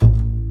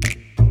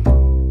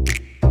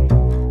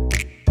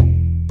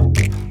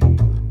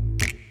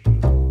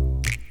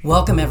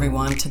Welcome,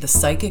 everyone, to the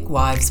Psychic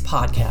Wives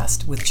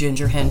podcast with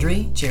Ginger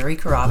Hendry, Jerry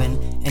Carabin,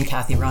 and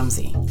Kathy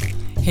Rumsey.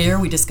 Here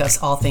we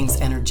discuss all things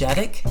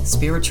energetic,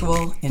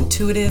 spiritual,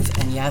 intuitive,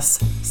 and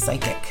yes,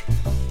 psychic.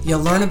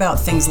 You'll learn about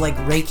things like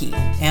Reiki,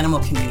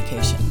 animal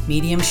communication,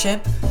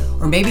 mediumship,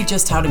 or maybe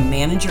just how to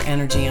manage your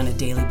energy on a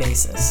daily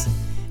basis.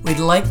 We'd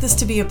like this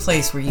to be a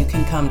place where you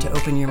can come to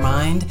open your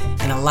mind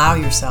and allow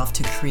yourself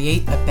to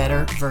create a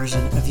better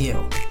version of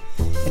you.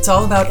 It's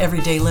all about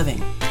everyday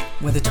living,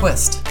 with a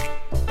twist.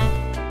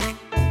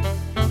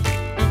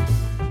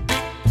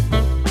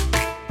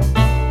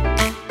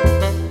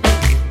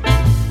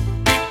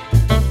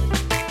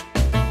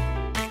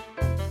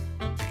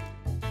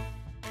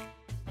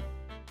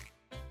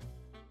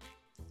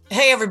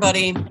 Hey,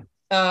 everybody.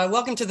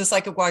 Welcome to the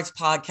Psychic Wives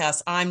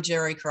podcast. I'm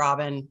Jerry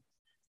Carabin.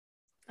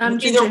 I'm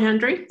Ginger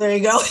Hendry. There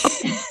you go.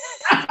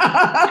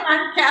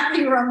 I'm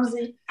Kathy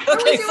Rumsey.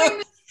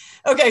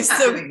 Okay,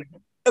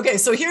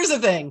 so here's the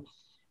thing.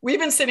 We've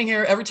been sitting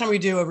here every time we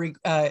do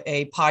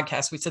a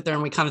podcast, we sit there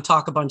and we kind of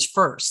talk a bunch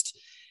first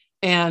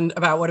and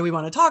about what do we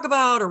want to talk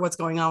about or what's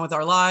going on with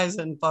our lives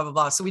and blah, blah,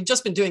 blah. So we've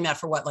just been doing that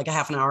for like a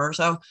half an hour or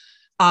so.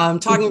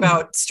 Talking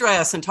about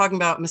stress and talking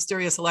about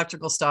mysterious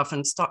electrical stuff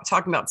and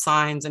talking about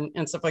signs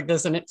and stuff like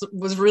this. And it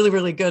was really,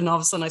 really good. And all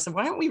of a sudden I said,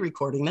 why aren't we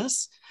recording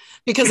this?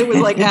 Because it was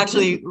like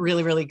actually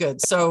really, really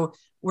good. So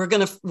we're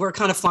kind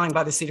of flying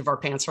by the seat of our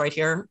pants right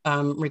here,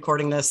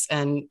 recording this.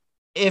 And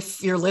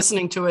if you're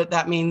listening to it,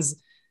 that means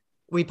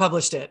we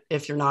published it.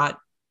 If you're not,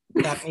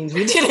 that means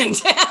we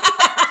didn't.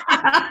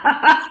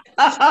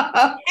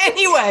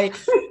 Anyway,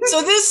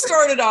 so this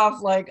started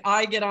off like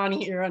I get on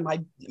here and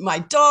my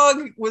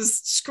dog was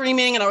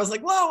screaming and I was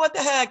like, whoa, what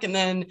the heck? And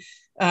then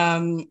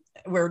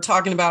we're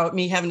talking about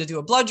me having to do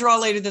a blood draw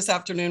later this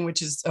afternoon,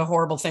 which is a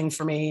horrible thing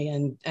for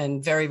me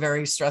and very,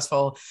 very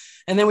stressful.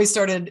 And then we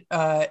started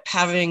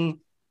having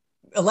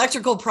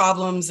electrical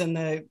problems and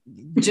the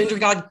Ginger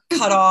got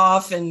cut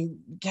off and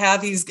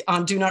Kathy's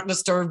on Do Not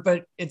Disturb,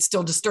 but it's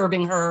still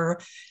disturbing her.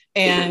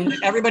 And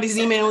everybody's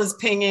email is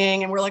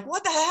pinging and we're like,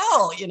 what the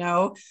hell,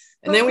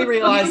 And then we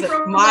realized that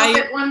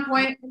at one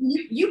point,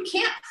 you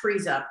can't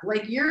freeze up.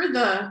 Like you're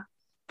the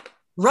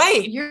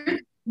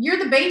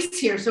base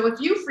here. So if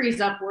you freeze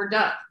up, we're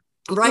done.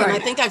 Right. And I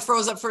think I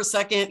froze up for a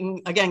second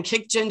and again,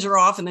 kicked Ginger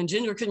off and then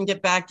Ginger couldn't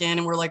get back in.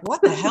 And we're like,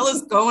 what the hell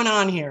is going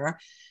on here?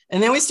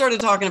 And then we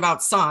started talking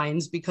about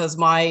signs because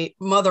my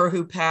mother,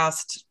 who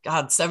passed,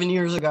 7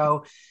 years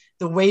ago,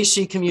 the way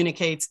she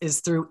communicates is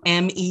through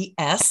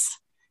MES.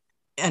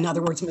 In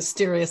other words,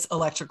 mysterious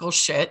electrical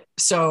shit.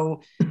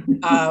 So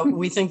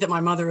we think that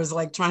my mother is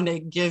like trying to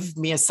give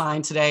me a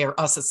sign today or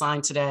us a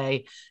sign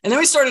today. And then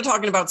we started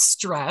talking about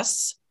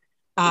stress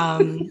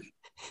and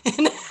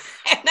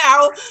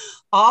how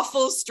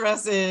awful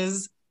stress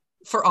is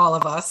for all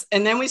of us.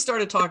 And then we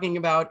started talking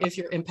about if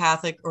you're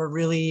empathic or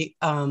really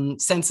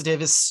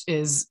sensitive,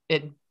 is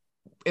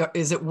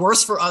it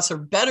worse for us or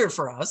better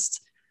for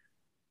us?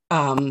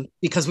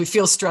 Because we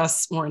feel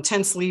stress more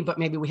intensely, but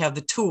maybe we have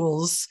the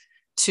tools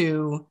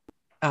to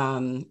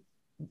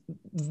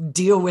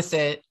deal with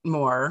it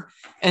more.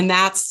 And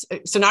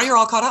so now you're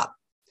all caught up.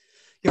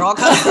 You're all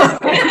caught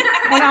up.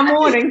 When I'm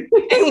morning.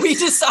 And we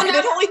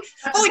decided,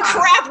 holy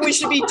crap, we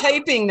should be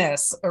taping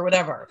this or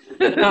whatever.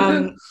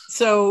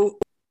 So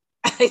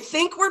I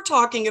think we're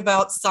talking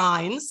about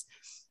signs,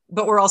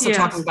 but we're also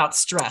talking about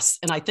stress.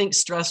 And I think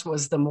stress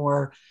was the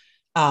more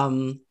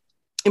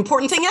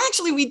important thing.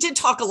 Actually, we did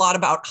talk a lot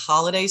about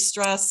holiday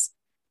stress.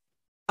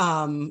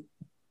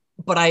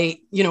 But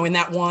in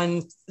that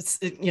one,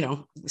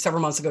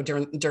 several months ago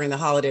during the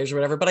holidays or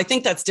whatever, but I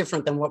think that's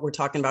different than what we're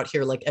talking about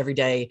here, like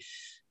everyday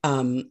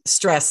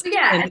stress.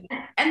 Yeah.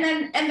 And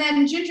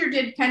then Ginger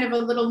did kind of a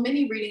little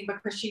mini reading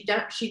because she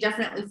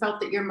definitely felt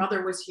that your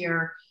mother was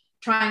here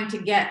trying to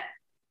get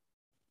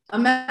a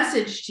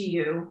message to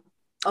you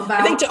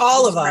about, I think to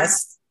all of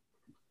us.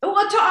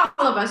 Well, to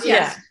all of us,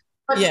 yes.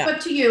 Yeah.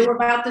 But to you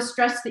about the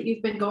stress that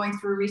you've been going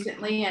through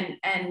recently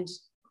and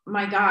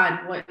my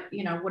God, what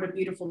a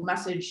beautiful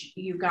message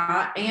you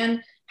got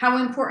and how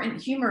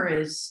important humor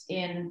is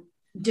in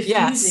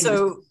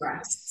diffusing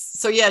stress.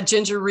 So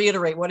Ginger,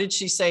 reiterate, what did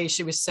she say?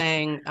 She was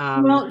saying,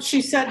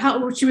 she said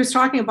she was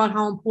talking about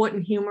how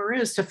important humor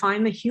is, to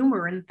find the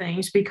humor in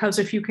things, because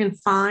if you can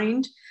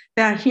find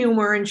that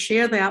humor and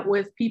share that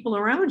with people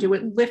around you,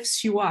 it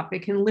lifts you up.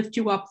 It can lift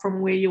you up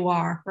from where you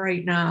are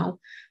right now.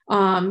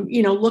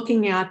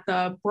 Looking at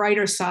the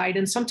brighter side.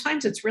 And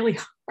sometimes it's really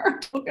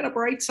hard to look at a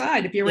bright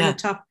side if you're in a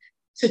tough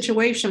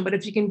situation. But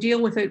if you can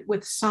deal with it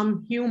with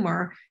some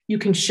humor, you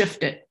can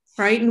shift it.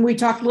 Right. And we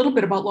talked a little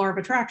bit about law of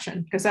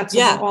attraction, because that's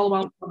all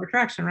about law of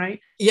attraction. Right.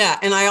 Yeah.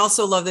 And I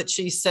also love that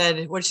she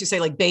said, what did she say?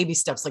 Like baby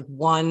steps, like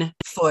one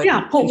foot.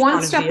 Yeah. Put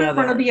one step in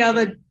front of the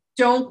other.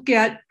 Don't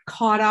get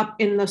caught up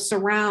in the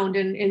surround.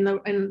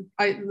 And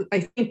I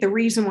think the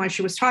reason why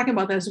she was talking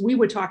about that is we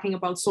were talking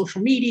about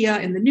social media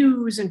and the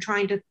news and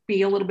trying to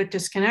be a little bit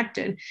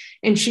disconnected.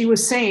 And she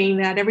was saying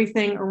that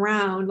everything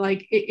around,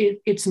 like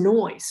it's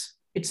noise.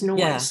 It's noise.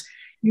 Yeah.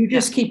 You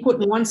just keep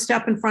putting one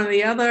step in front of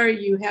the other.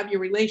 You have your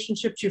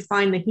relationships, you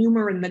find the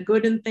humor and the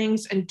good in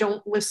things, and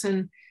don't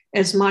listen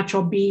as much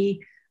or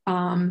be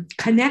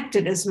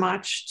connected as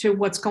much to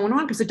what's going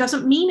on, because it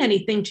doesn't mean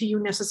anything to you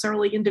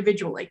necessarily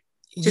individually.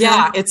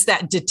 Yeah, it's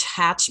that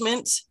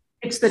detachment.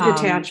 It's the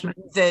detachment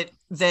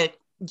that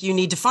you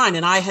need to find.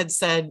 And I had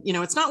said,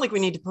 it's not like we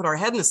need to put our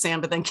head in the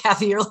sand, but then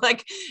Kathy, you're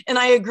like, and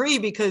I agree,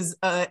 because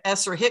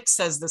Esther Hicks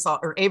says this,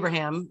 or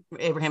Abraham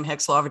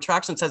Hicks, Law of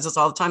Attraction, says this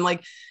all the time.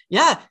 Like,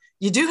 yeah,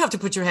 you do have to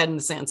put your head in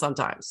the sand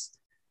sometimes.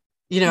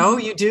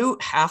 You do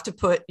have to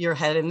put your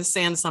head in the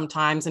sand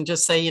sometimes and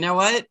just say, you know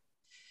what,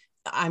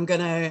 I'm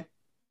gonna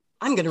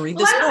read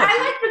this book.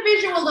 I like the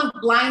visual of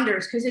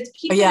blinders, because it's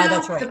keeping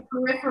out the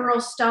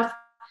peripheral stuff,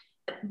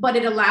 but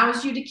it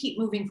allows you to keep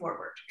moving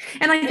forward.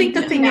 And I think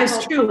the thing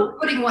is too,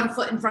 putting one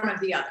foot in front of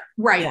the other.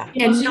 Right. Yeah.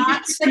 And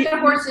not like the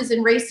horses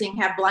in racing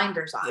have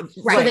blinders on.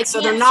 Right.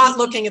 So they're not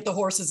looking at the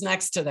horses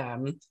next to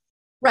them.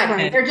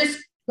 Right. They're just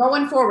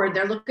going forward.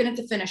 They're looking at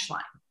the finish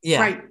line.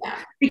 Yeah. Right. Yeah.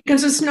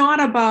 Because it's not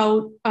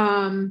about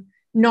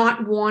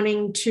not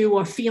wanting to,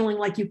 or feeling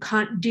like you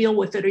can't deal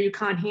with it or you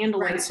can't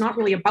handle it. It's not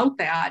really about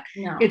that.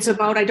 No. It's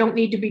about, I don't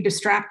need to be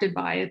distracted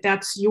by it.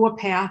 That's your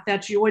path.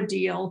 That's your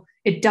deal.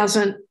 It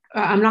doesn't,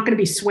 I'm not going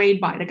to be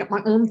swayed by it. I got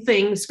my own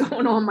things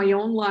going on, my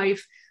own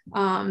life.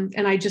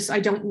 And I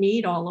don't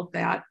need all of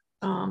that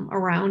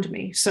around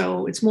me.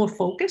 So it's more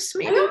focused,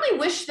 maybe. I only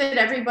wish that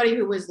everybody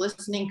who was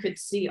listening could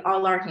see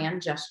all our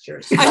hand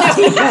gestures.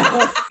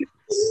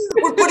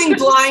 We're putting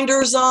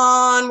blinders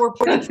on. We're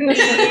putting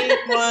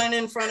one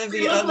in front of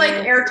the other. Like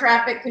air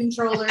traffic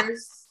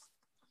controllers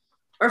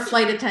or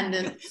flight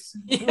attendants.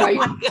 Yeah,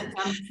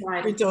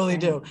 right. We totally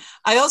do.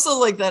 I also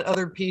like that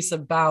other piece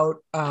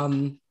about,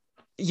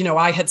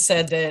 I had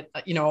said that,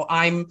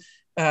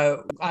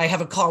 I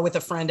have a call with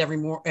a friend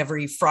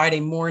every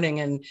Friday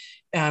morning,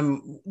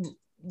 and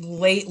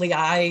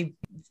lately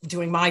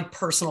doing my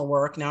personal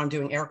work. Now I'm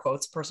doing air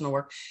quotes, personal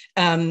work,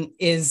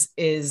 is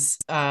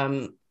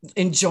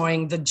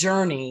enjoying the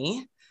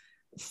journey,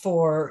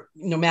 for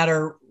no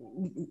matter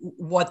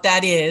what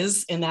that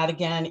is. And that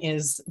again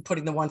is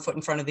putting the one foot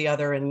in front of the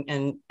other.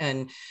 And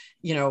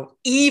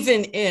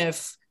even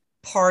if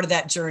part of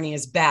that journey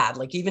is bad,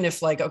 like, even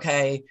if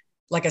okay,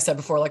 like I said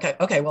before,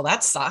 okay, well,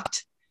 that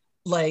sucked.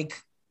 Like,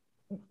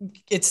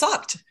 it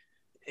sucked.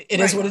 It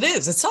is what it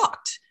is. It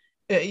sucked.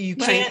 You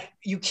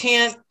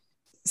can't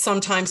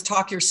sometimes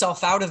talk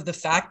yourself out of the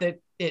fact that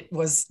it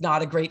was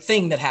not a great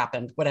thing that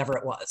happened, whatever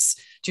it was.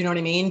 Do you know what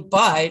I mean?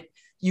 But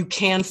you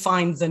can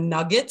find the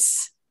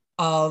nuggets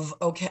of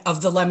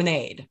the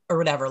lemonade or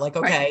whatever. Like,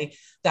 okay,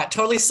 that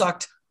totally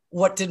sucked.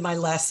 What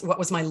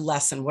was my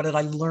lesson? What did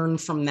I learn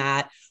from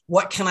that?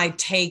 What can I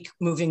take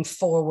moving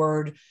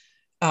forward?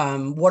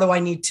 What do I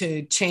need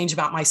to change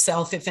about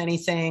myself, if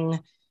anything?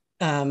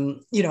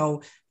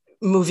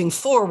 Moving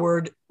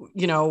forward,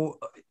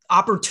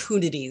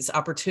 opportunities.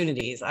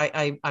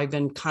 I've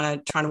been kind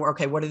of trying to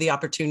work, okay, what are the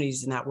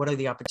opportunities in that? What are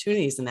the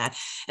opportunities in that?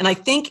 And I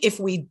think if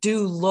we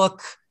do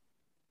look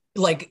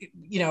like,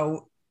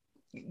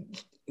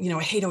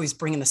 I hate always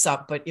bringing this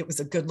up, but it was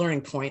a good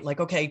learning point. Like,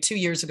 okay, 2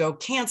 years ago,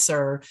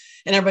 cancer,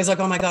 and everybody's like,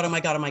 oh my God, oh my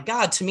God, oh my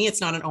God. To me,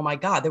 it's not an, oh my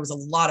God. There was a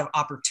lot of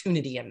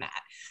opportunity in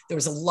that. There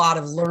was a lot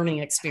of learning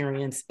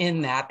experience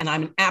in that. And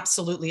I'm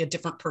absolutely a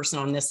different person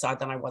on this side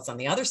than I was on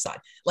the other side,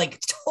 like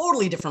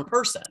totally different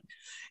person.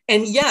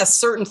 And yes,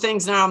 certain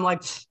things now I'm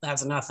like,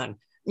 that's nothing.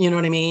 You know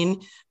what I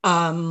mean?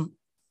 Not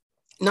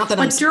that,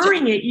 but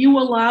during it, you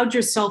allowed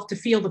yourself to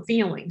feel the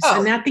feelings.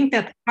 And I think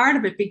that's part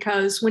of it,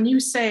 because when you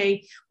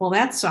say, well,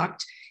 that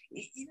sucked,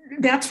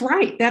 that's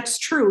right. That's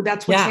true.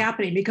 That's what's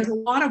happening, because a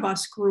lot of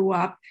us grew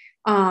up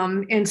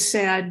and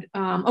said,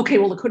 okay,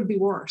 well, it could be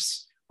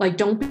worse. Like,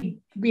 don't be,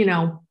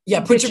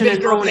 put your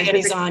big girl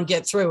panties on,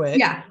 get through it.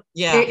 Yeah.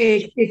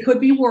 It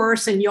could be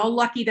worse. And you're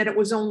lucky that it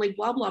was only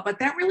blah, blah, but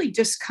that really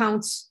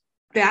discounts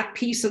that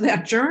piece of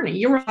that journey.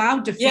 You're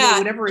allowed to feel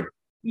whatever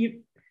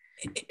you.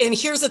 And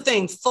here's the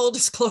thing, full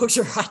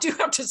disclosure, I do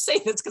have to say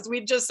this because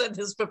we just said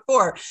this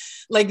before,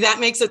 like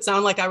that makes it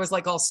sound like I was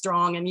like all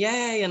strong and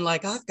yay. And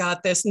like, I've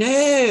got this.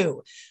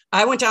 No,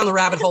 I went down the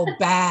rabbit hole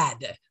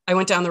bad.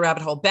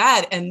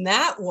 And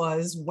that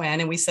was when,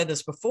 and we said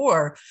this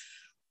before,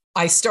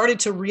 I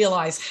started to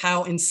realize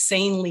how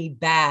insanely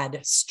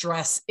bad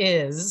stress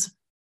is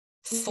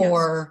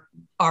for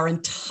our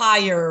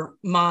entire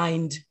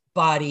mind,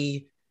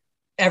 body,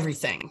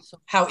 everything,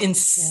 how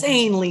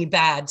insanely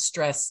bad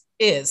stress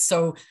is.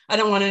 So I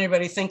don't want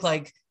anybody to think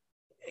like,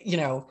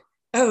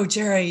 oh,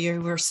 Jerry,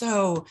 you were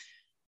so,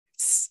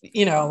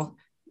 don't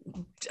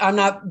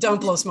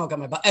blow smoke on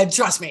my butt. And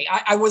trust me,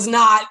 I was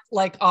not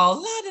like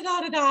all you're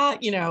not,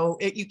 No,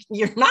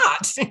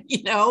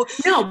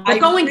 but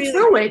going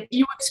through it,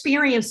 you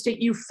experienced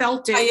it, you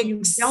felt it,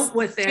 you dealt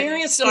with it.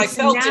 I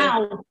felt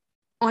now, it.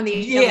 On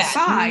the other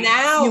side.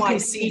 Now I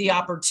see the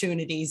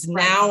opportunities.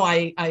 Right. Now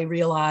I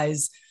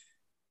realize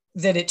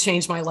that it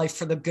changed my life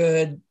for the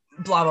good,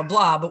 blah, blah,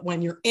 blah. But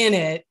when you're in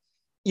it,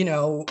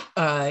 but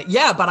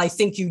I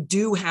think you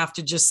do have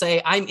to just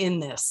say, I'm in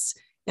this.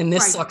 And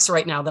this sucks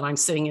right now that I'm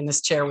sitting in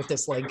this chair with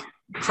this like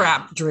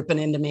crap dripping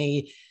into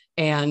me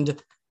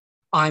and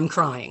I'm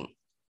crying.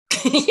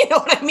 You know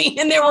what I mean?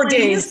 And there were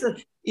days,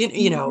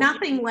 you know,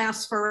 nothing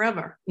lasts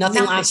forever.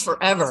 Nothing lasts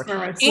forever. So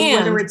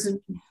and whether it's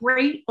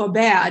great or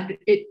bad,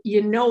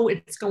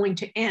 it's going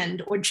to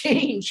end or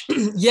change.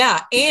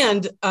 Yeah.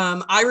 And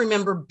I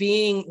remember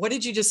what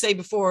did you just say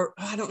before?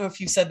 I don't know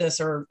if you said this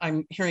or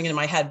I'm hearing it in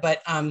my head,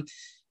 but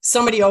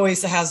somebody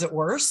always has it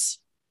worse.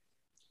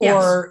 Yes.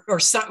 Or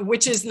some,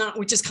 which is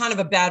kind of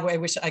a bad way. I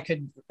wish I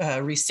could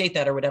restate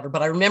that or whatever.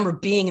 But I remember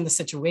being in the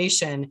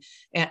situation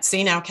and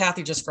see now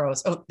Kathy just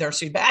froze. Oh, there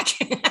she's back.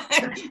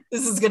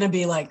 This is going to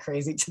be like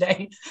crazy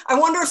today. I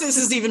wonder if this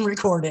is even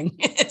recording.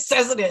 It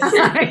says it is.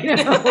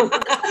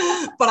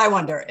 But I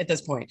wonder at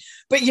this point.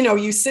 But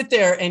you sit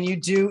there and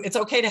it's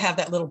okay to have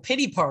that little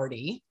pity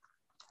party.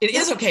 It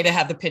is okay to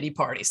have the pity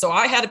party. So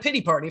I had a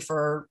pity party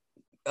for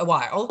a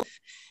while.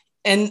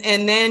 And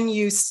then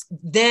you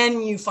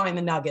find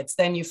the nuggets,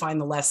 then you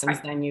find the lessons,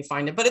 then you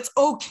find it, but it's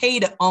okay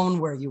to own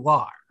where you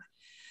are.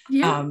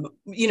 Yeah.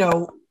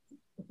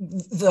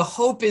 The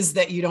hope is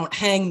that you don't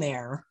hang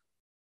there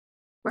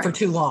for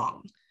too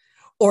long,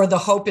 or the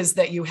hope is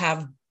that you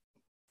have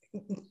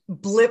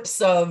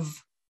blips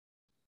of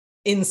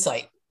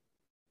insight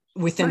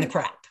within the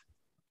crap.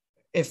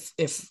 If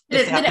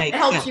that makes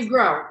helps sense. You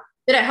grow.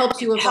 That it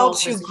helps you evolve. It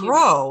helps you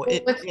grow.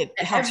 It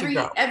helps you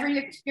grow. Every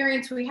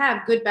experience we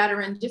have, good, bad,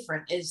 or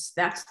indifferent,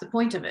 that's the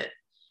point of it.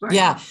 Right?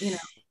 Yeah.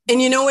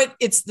 And you know what?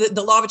 It's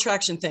the law of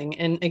attraction thing.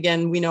 And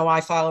again, we know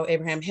I follow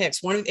Abraham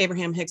Hicks. One of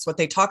Abraham Hicks, what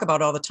they talk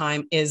about all the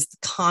time is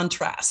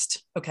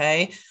contrast.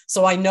 Okay.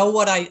 So I know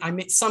what I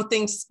mean,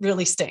 something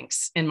really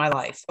stinks in my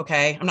life.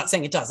 Okay. I'm not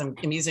saying it does. I'm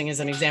using it as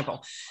an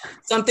example.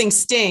 Something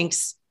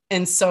stinks.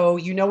 And so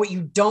you know what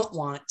you don't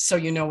want. So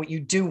you know what you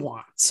do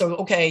want. So,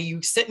 okay,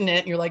 you sit in it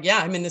and you're like, yeah,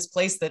 I'm in this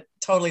place that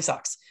totally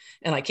sucks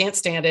and I can't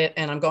stand it.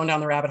 And I'm going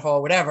down the rabbit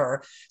hole,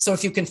 whatever. So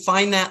if you can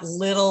find that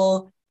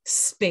little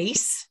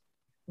space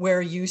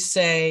where you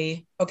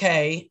say,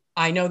 okay,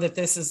 I know that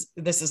this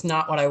is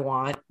not what I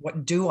want.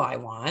 What do I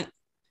want?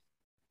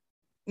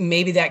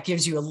 Maybe that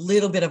gives you a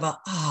little bit of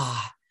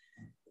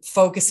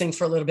focusing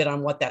for a little bit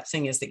on what that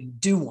thing is that you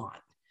do want,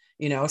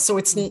 so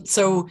it's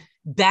so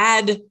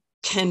bad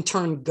can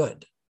turn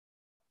good,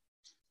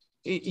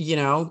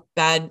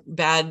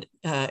 bad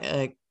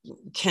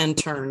can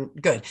turn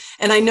good.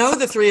 And I know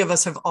the three of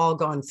us have all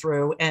gone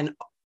through and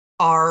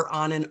are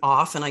on and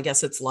off. And I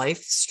guess it's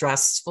life,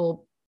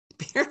 stressful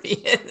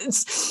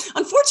periods.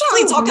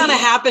 Unfortunately, it's all kind of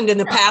happened in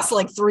the past,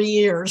 3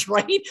 years,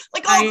 right?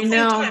 Like, all the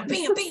time,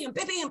 bam, bam,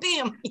 bam,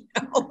 bam,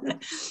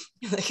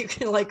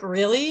 bam,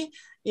 really?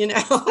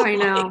 I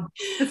know.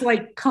 It's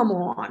like, come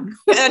on.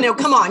 I know,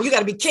 come on. You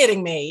got to be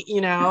kidding me.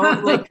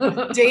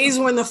 Days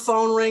when the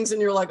phone rings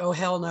and you're like, oh,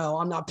 hell no,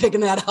 I'm not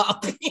picking that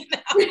up.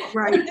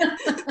 Right.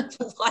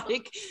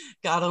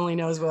 God only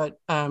knows what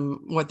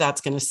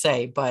that's going to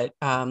say. But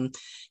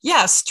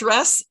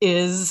stress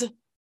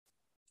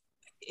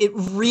it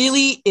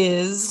really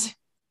is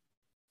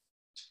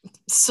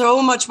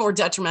so much more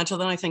detrimental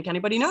than I think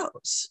anybody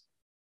knows.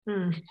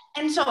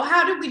 And so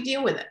how do we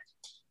deal with it?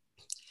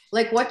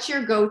 What's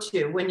your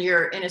go-to when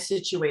you're in a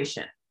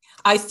situation?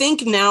 I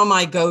think now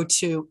my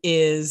go-to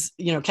is,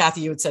 Kathy,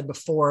 you had said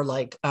before,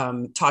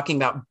 talking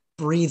about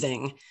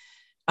breathing.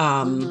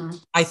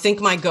 I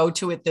think my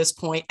go-to at this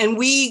point, and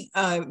we,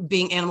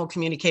 being animal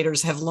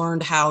communicators, have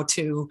learned how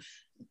to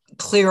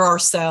clear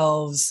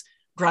ourselves,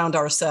 ground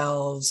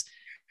ourselves,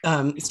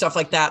 stuff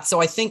like that.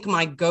 So I think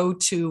my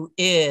go-to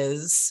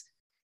is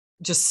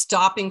just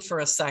stopping for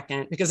a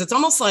second, because it's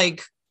almost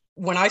like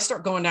when I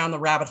start going down the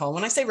rabbit hole,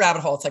 when I say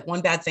rabbit hole, it's like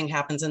one bad thing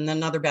happens and then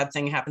another bad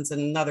thing happens and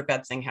another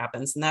bad thing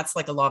happens. And that's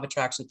like a law of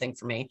attraction thing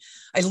for me.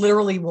 I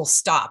literally will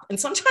stop. And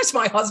sometimes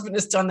my husband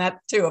has done that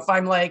too. If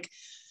I'm like,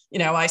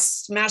 I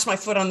smash my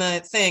foot on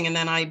the thing and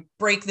then I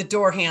break the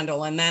door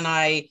handle and then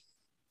I,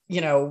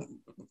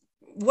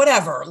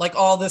 whatever,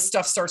 all this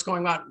stuff starts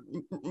going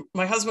on.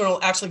 My husband will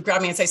actually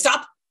grab me and say,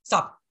 stop,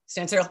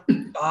 stand still,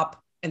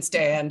 stop and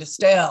stand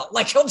still.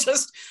 He'll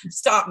just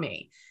stop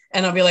me.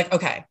 And I'll be like,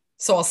 okay.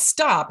 So I'll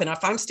stop. And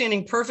if I'm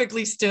standing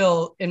perfectly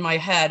still in my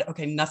head,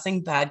 okay,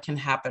 nothing bad can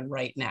happen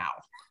right now.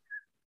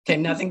 Okay,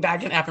 nothing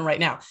bad can happen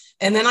right now.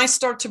 And then I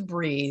start to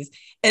breathe.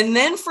 And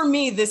then for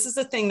me, this is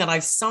the thing that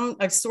I've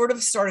sort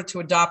of started to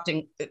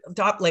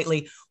adopt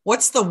lately.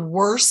 What's the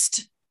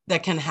worst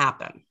that can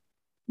happen?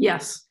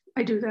 Yes,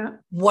 I do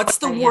that. What's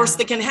the worst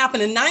that can happen?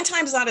 And 9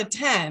 times out of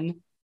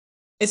 10,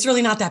 it's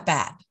really not that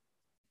bad.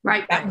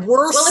 Right. That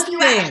worst Well, if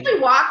you actually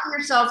walk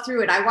yourself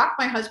through it, I walk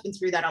my husband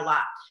through that a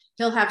lot.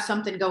 He'll have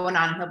something going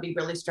on and he'll be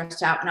really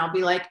stressed out. And I'll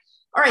be like,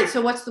 all right,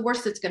 so what's the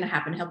worst that's going to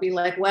happen? He'll be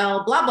like,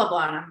 well, blah, blah,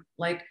 blah. And I'm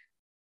like,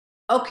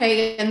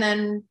 okay. And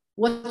then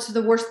what's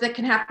the worst that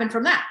can happen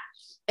from that?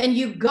 And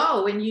you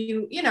go and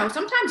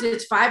sometimes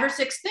it's 5 or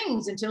 6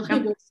 things until he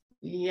goes,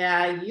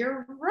 yeah,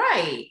 you're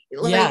right.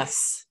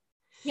 Yes.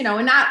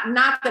 And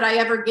not that I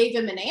ever gave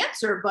him an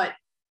answer, but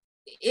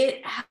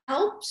it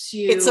helps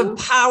you. It's a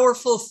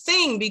powerful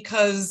thing,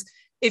 because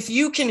if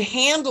you can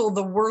handle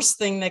the worst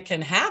thing that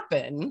can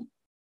happen,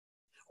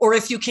 Or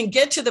if you can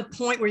get to the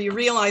point where you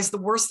realize the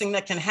worst thing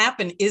that can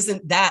happen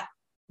isn't that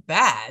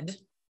bad.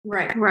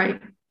 Right.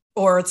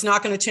 Or it's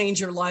not going to change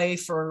your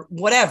life or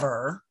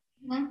whatever,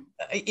 then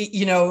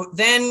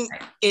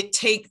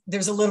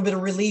there's a little bit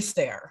of relief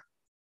there.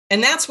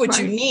 And that's what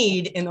you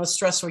need in those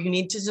stressful. You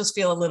need to just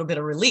feel a little bit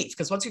of relief,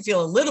 because once you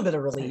feel a little bit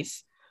of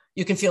relief,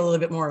 you can feel a little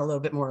bit more, a little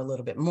bit more, a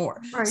little bit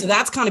more. Right. So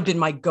that's kind of been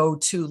my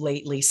go-to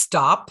lately.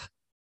 Stop,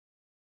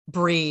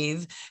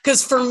 breathe.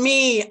 Because for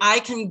me, I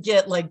can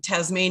get like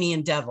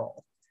Tasmanian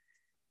devil,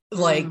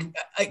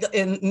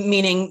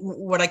 meaning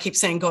what I keep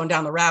saying, going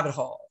down the rabbit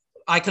hole.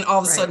 I can all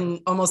of a sudden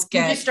almost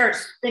get. You just start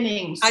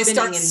spinning. I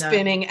start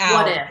spinning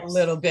out a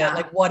little bit,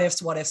 like what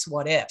ifs.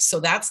 So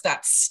that's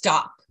that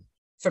stop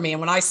for me. And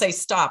when I say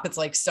stop, it's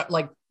like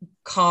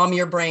calm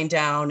your brain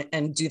down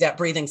and do that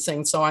breathing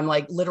thing. So I'm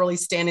like literally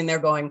standing there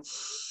going,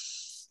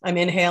 I'm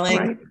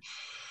inhaling,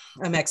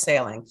 I'm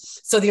exhaling.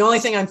 So the only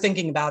thing I'm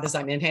thinking about is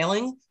I'm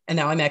inhaling and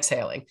now I'm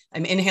exhaling.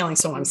 I'm inhaling.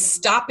 So I'm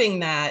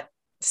stopping that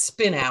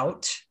spin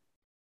out.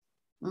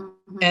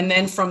 Mm-hmm. And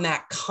then from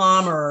that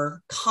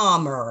calmer,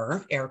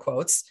 air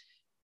quotes,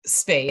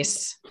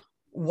 space,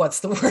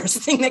 what's the worst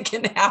thing that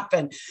can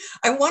happen?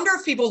 I wonder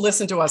if people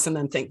listen to us and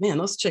then think, man,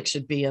 those chicks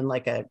should be in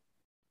like a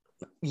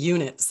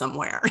unit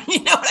somewhere.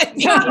 You know what I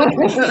mean?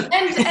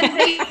 and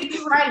they'd be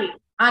right.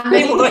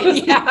 They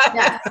would,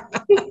 yeah.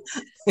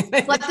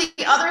 But the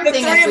other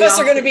thing, the three of us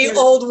are going to be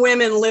old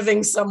women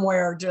living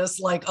somewhere, just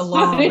like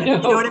alone. You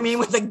know what I mean?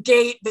 With a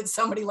gate that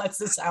somebody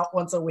lets us out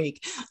once a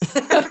week.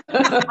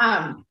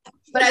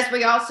 But as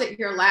we all sit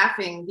here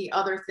laughing, the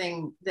other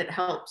thing that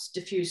helps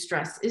diffuse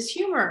stress is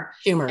humor.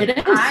 It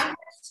is. I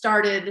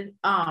started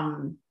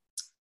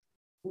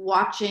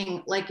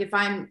watching, like if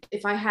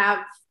I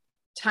have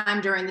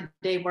time during the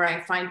day where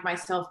I find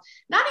myself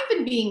not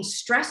even being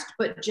stressed,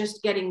 but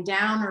just getting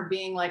down or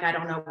being like, I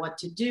don't know what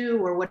to do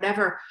or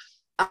whatever,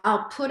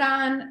 I'll put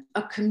on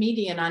a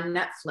comedian on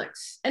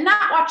Netflix and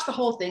not watch the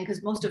whole thing,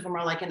 because most of them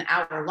are like an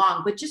hour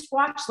long, but just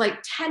watch like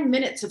 10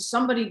 minutes of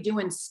somebody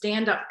doing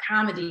stand-up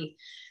comedy.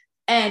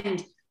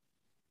 And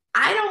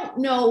I don't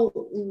know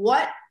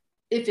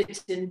if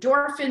it's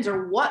endorphins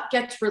or what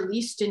gets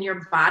released in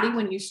your body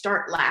when you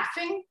start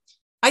laughing.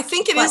 I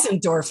think it is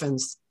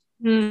endorphins.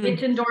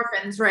 It's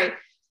endorphins, right?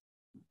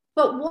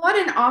 But what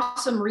an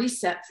awesome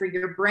reset for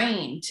your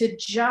brain to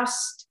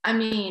just,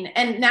 and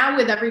now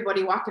with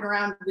everybody walking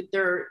around with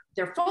their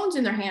phones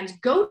in their hands,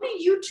 go to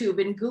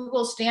YouTube and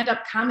Google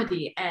stand-up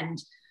comedy, and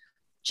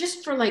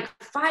just for like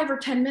 5 or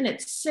 10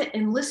 minutes, sit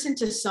and listen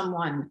to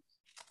someone.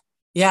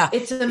 Yeah.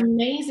 It's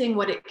amazing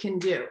what it can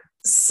do.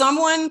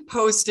 Someone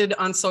posted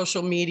on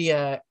social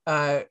media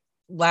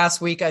last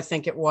week, I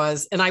think it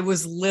was, and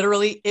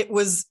it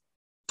was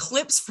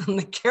clips from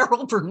the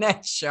Carol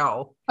Burnett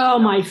show. Oh,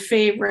 my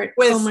favorite.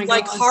 With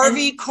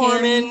Harvey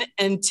Korman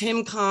and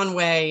Tim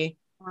Conway,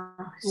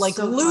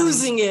 so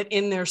losing it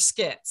in their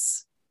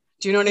skits.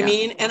 Do you know what I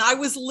mean? And I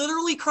was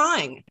literally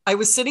crying. I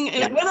was sitting,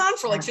 and it went on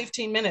for like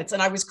 15 minutes,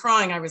 and I was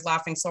crying. I was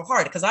laughing so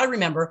hard because I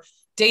remember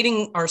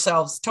dating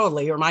ourselves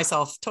totally, or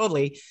myself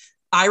totally.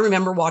 I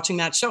remember watching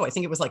that show. I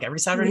think it was like every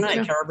Saturday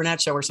night, Carol Burnett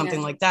show or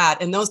something like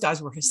that. And those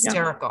guys were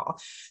hysterical.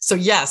 Yeah. So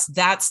yes,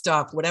 that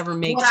stuff, whatever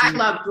makes I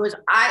loved was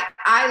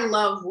I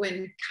love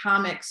when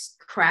comics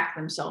crack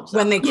themselves up.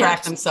 When they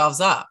crack themselves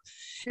up.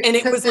 And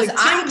it was like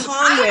Tim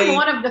Conway. I'm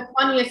one of the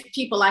funniest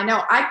people I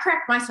know. I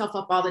crack myself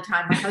up all the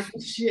time. My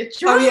husband, it's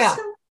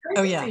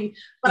crazy.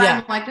 But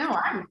I'm like, no,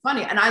 I'm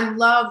funny. And I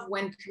love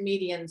when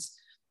comedians,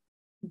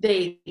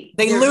 they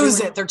lose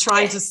it. They're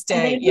trying to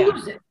stay.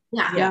 Lose it.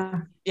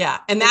 Yeah.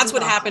 And that's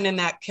what happened in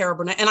that Carol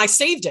Burnett. And I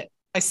saved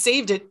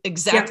it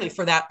exactly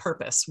for that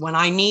purpose when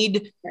I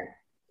need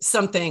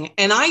something.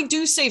 And I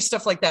do save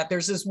stuff like that.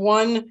 There's this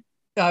one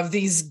of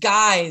these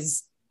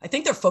guys, I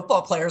think they're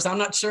football players, I'm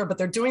not sure, but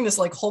they're doing this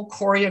like whole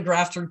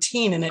choreographed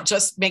routine, and it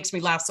just makes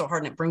me laugh so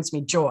hard and it brings me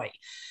joy.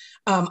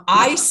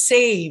 I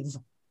save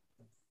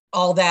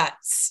all that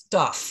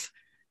stuff.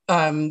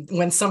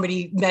 When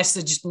somebody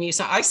messaged me,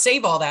 so I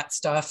save all that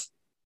stuff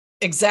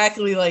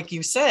exactly like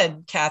you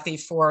said, Kathy,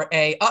 for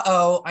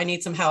I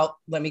need some help.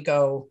 Let me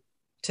go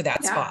to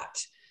that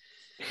spot.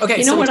 Okay.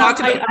 You know what?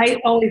 I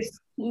always,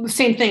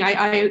 same thing.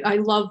 I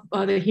love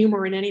the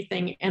humor in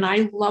anything. And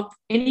I love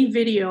any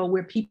video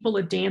where people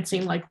are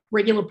dancing like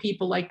regular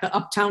people, like the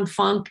Uptown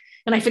Funk.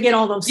 And I forget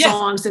all those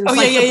songs. And it's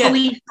the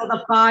police or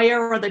the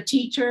fire or the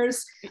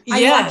teachers.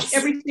 I watch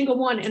every single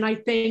one. And I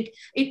think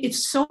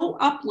it's so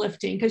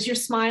uplifting because you're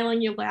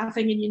smiling, you're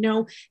laughing,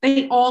 and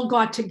they all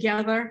got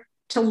together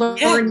to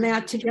learn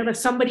that together.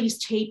 Somebody's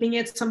taping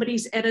it,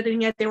 somebody's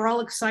editing it. They're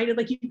all excited.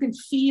 Like you can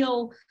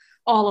feel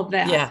all of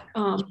that.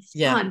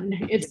 Fun.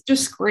 It's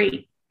just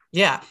great.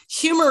 Yeah.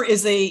 Humor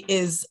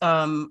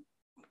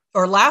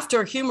or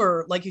laughter,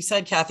 humor, like you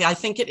said, Kathy, I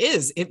think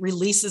it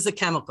releases a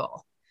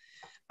chemical.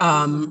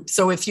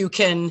 So if you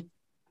can,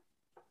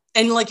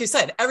 and like you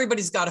said,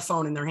 everybody's got a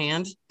phone in their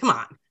hand. Come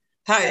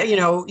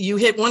on. You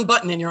hit one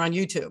button and you're on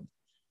YouTube.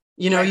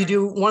 You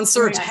do one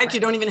search. Heck,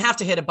 you don't even have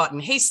to hit a button.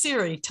 Hey,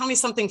 Siri, tell me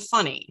something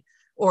funny.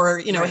 or,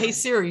 hey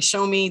Siri,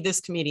 show me this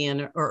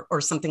comedian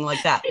or something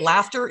like that.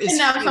 Laughter is. And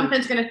now huge.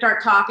 something's going to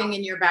start talking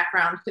in your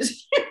background.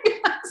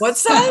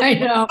 What's that? I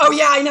know. Oh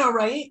yeah, I know,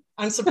 right?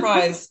 I'm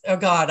surprised. Oh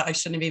God, I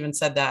shouldn't have even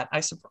said that.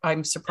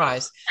 I'm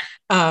surprised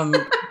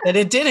that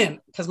it didn't,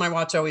 because my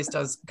watch always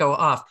does go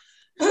off.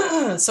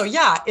 So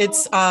yeah,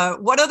 it's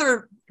what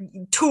other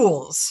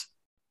tools?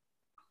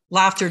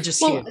 Laughter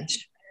just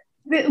huge.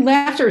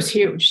 Laughter is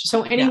huge.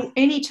 So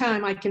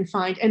anytime I can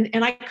find,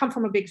 and I come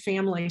from a big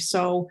family,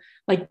 so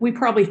like we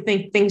probably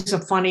think things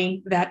are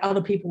funny that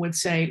other people would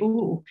say,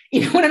 ooh,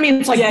 you know what I mean?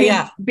 It's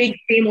like big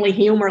family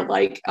humor,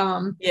 like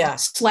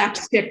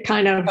slapstick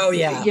kind of,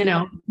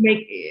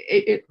 make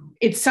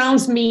it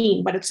sounds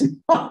mean, but it's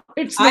not.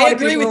 I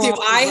agree with you.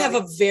 I have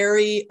a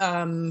very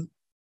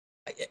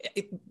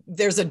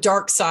there's a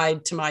dark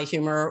side to my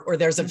humor, or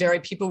there's a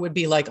very, people would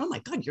be like, oh my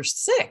God, you're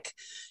sick.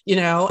 I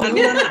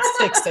mean, I'm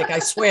not sick, I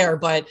swear,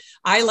 but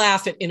I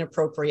laugh at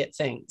inappropriate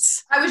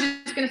things. I was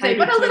just going to say,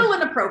 but a little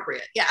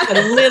inappropriate. Yeah.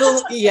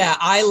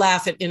 I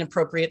laugh at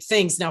inappropriate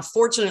things. Now,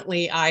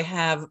 fortunately, I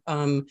have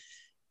a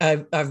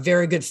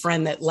very good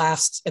friend that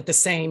laughs at the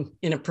same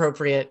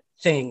inappropriate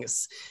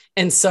things.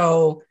 And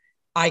so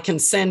I can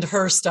send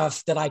her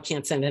stuff that I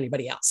can't send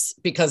anybody else,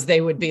 because they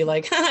would be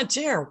like,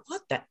 Jer,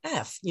 what the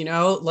F,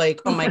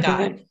 like, oh my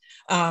God.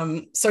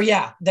 So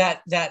yeah,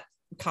 that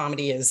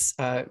comedy is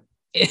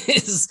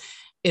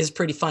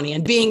pretty funny,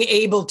 and being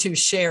able to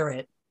share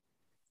it,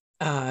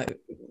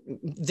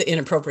 the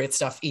inappropriate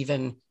stuff,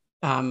 even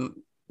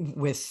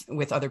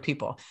with other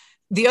people.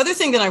 The other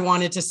thing that I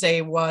wanted to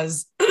say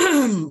was,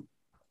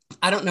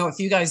 I don't know if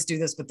you guys do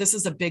this, but this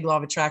is a big law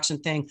of attraction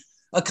thing,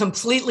 a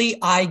completely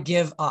I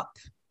give up.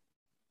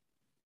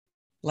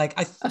 Like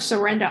a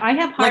surrender. I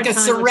have hard like a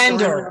time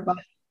surrender. But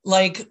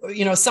like,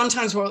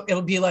 sometimes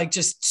it'll be like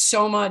just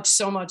so much.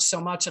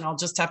 And I'll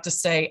just have to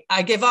say,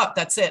 I give up.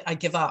 That's it. I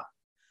give up.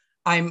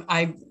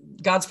 I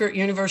God, Spirit,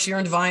 Universe, you're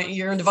in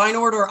divine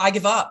order. I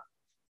give up.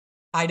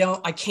 I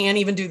can't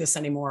even do this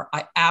anymore.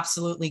 I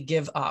absolutely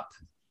give up.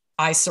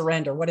 I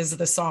surrender. What is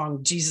the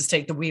song? Jesus,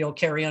 take the wheel,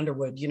 Carrie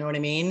Underwood. You know what I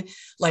mean?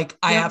 Like,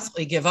 I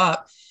absolutely give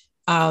up.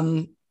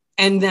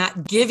 And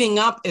that giving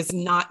up is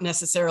not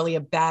necessarily a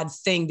bad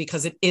thing,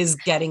 because it is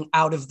getting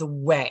out of the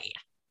way.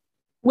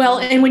 Well,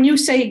 and when you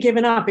say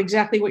giving up,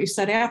 exactly what you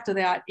said after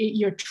that,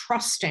 you're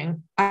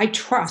trusting. I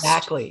trust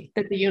exactly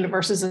that the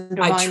universe is in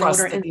divine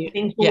order and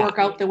things will work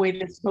out the way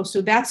they're supposed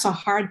to. That's a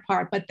hard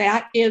part, but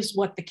that is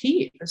what the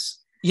key is.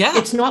 Yeah.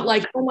 It's not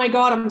like, oh my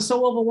God, I'm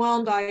so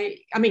overwhelmed. I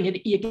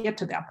mean, you get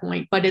to that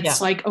point, but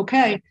it's like,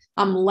 okay,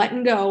 I'm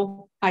letting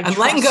go. I'm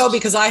letting go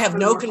because I have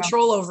no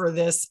control over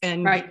this.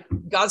 And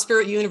God,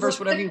 Spirit, Universe,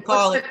 whatever you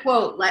call it. The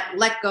quote,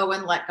 let go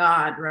and let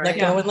God, right? Let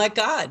go and let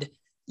God,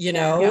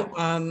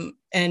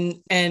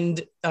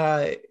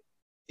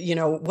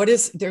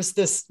 there's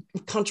this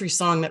country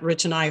song that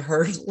Rich and I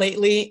heard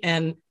lately,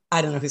 and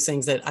I don't know who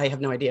sings it. I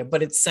have no idea,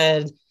 but it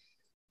said,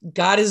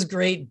 God is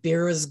great,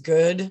 beer is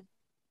good.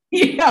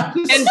 Yeah.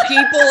 And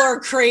people are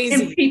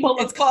crazy.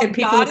 It's called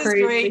God is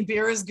great,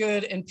 beer is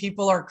good, and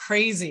people are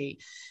crazy.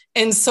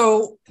 And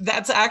so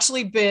that's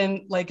actually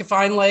been like, if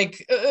I'm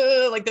like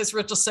this,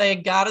 Rich will say,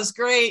 God is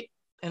great.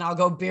 And I'll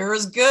go, beer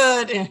is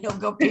good. And he'll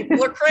go,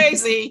 people are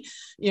crazy,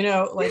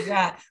 like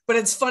that. But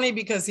it's funny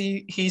because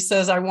he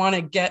says,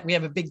 we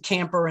have a big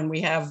camper, and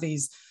we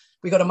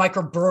go to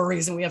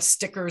microbreweries, and we have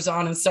stickers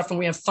on and stuff. And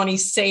we have funny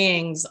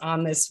sayings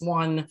on this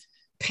one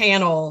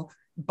panel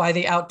by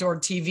the outdoor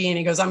TV. And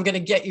he goes, I'm going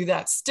to get you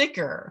that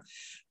sticker.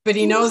 But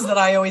he knows that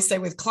I always say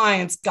with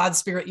clients, God,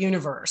 Spirit,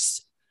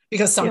 Universe,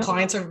 because some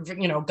clients are,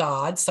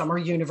 God, some are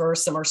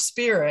universe, some are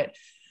spirit.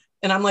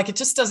 And I'm like, it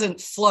just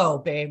doesn't flow,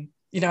 babe.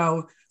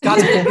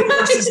 God's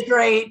universe is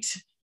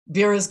great.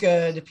 Beer is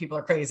good. People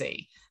are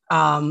crazy.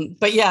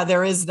 But yeah,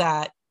 there is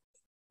that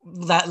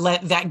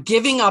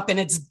giving up, and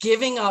it's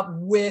giving up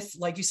with,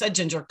 like you said,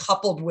 Ginger,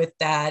 coupled with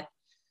that,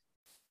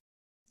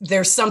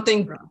 there's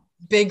something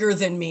bigger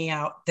than me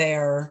out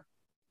there,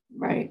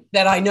 right,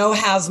 that I know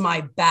has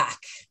my back.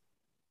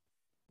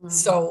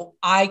 So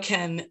I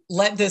can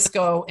let this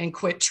go and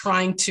quit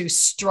trying to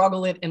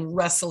struggle it and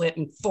wrestle it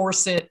and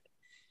force it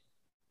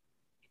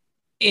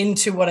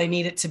into what I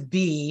need it to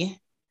be.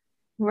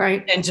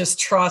 Right. And just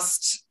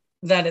trust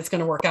that it's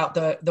going to work out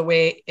the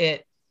way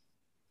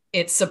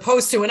it's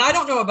supposed to. And I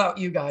don't know about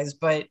you guys,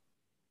 but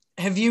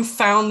have you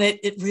found that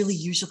it really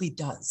usually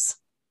does?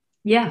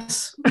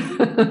 Yes.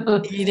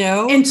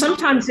 And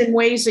sometimes in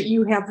ways that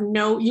you have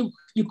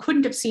you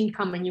couldn't have seen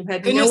coming. You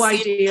had no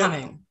idea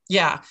coming.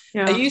 Yeah.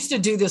 I used to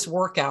do this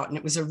workout, and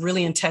it was a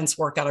really intense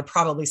workout. I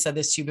probably said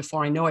this to you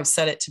before. I know I've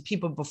said it to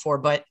people before,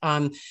 but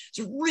it's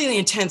a really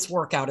intense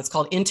workout. It's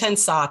called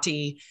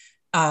Intensati.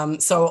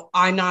 So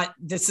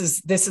this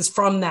is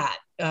from that.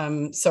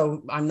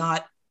 So I'm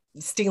not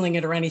stealing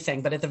it or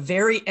anything, but at the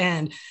very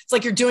end, it's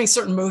like you're doing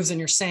certain moves and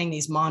you're saying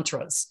these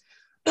mantras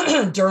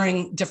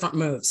during different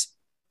moves.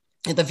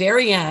 At the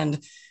very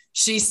end,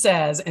 she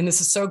says, and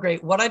this is so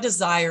great, what I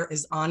desire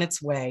is on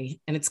its way,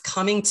 and it's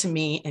coming to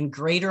me in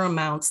greater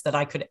amounts that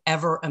I could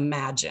ever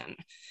imagine.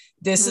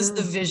 This is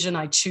the vision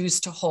I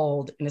choose to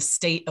hold in a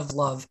state of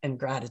love and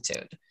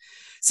gratitude.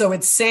 So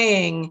it's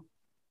saying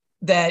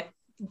that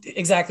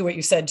exactly what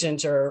you said,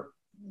 Ginger,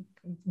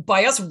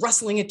 by us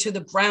wrestling it to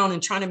the ground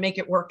and trying to make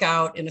it work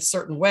out in a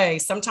certain way,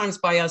 sometimes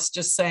by us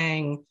just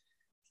saying,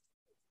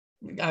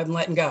 I'm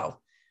letting go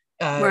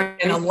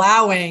and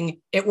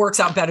allowing, it works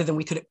out better than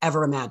we could have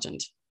ever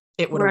imagined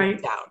it would have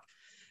worked out.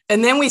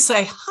 And then we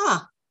say,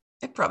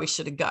 I probably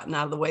should have gotten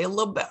out of the way a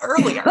little bit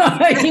earlier.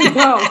 I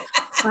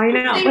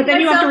know. But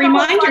then you have to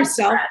remind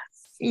yourself.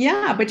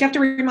 Yeah, but you have to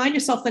remind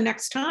yourself the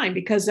next time,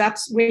 because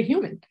we're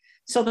human.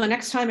 So the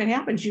next time it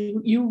happens,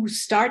 you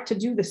start to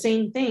do the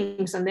same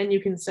things, and then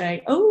you can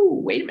say, oh,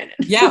 wait a minute.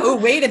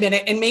 Wait a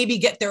minute. And maybe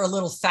get there a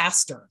little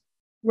faster.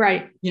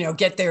 Right.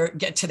 Get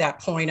to that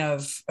point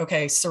of,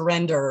 okay,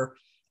 surrender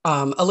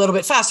a little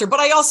bit faster. But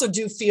I also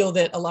do feel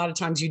that a lot of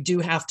times you do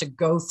have to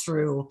go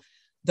through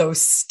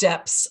those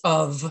steps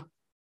of,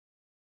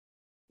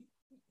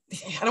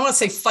 I don't want to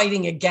say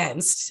fighting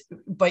against,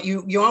 but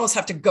you almost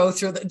have to go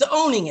through the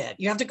owning it.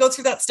 You have to go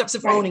through that steps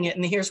of owning it.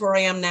 And here's where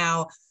I am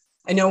now.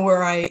 I know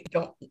where I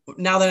don't,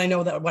 now that I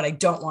know that what I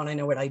don't want, I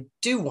know what I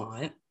do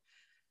want.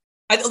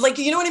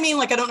 You know what I mean?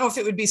 Like, I don't know if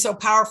it would be so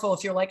powerful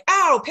if you're like,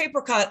 ow,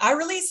 paper cut, I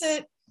release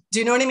it. Do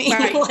you know what I mean?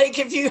 Right. Like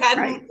if you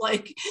hadn't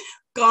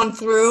gone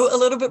through a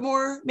little bit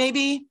more,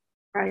 maybe.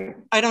 Right.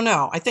 I don't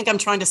know. I think I'm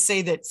trying to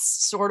say that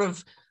sort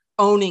of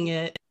owning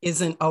it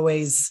isn't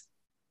always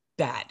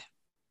bad.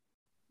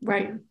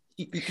 Right.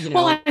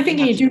 Well, I think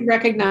you do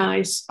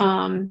recognize,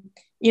 and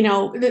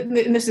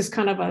this is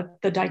kind of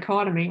the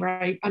dichotomy,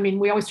 right? I mean,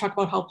 we always talk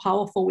about how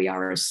powerful we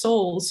are as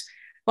souls,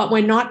 but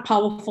we're not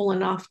powerful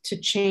enough to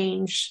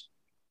change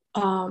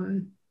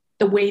the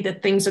way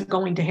that things are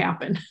going to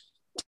happen.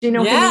 Do you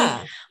know what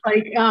I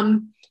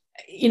mean?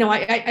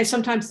 Like, I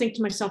sometimes think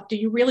to myself, do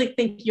you really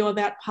think you're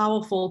that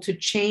powerful to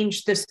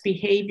change this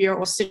behavior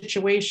or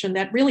situation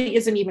that really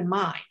isn't even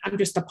mine? I'm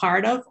just a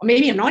part of, or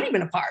maybe I'm not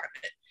even a part of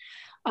it.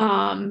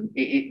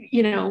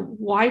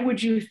 Why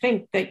would you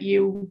think that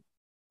you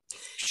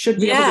should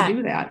be able to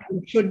do that?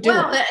 You should do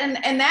it.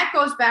 And that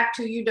goes back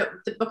to you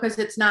because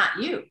it's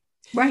not you.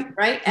 Right.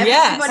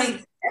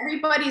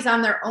 Everybody's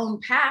on their own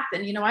path.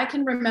 And, I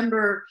can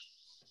remember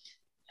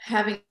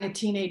having a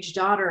teenage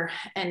daughter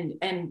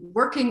and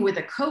working with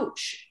a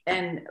coach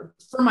and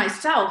for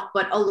myself,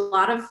 but a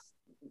lot of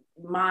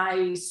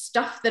my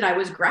stuff that I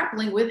was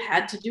grappling with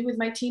had to do with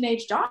my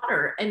teenage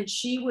daughter. And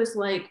she was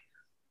like,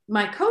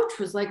 my coach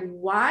was like,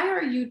 why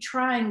are you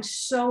trying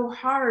so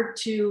hard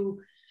to,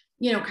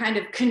 kind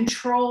of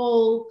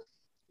control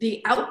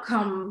the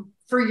outcome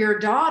for your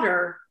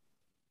daughter?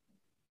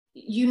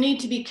 You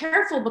need to be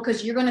careful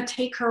because you're going to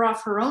take her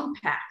off her own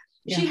path.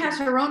 Yeah. She has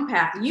her own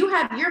path. You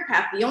have your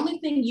path. The only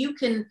thing you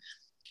can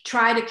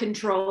try to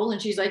control,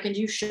 and she's like, and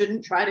you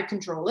shouldn't try to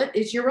control it,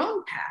 is your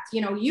own path.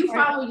 You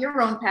follow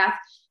your own path.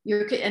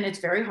 And it's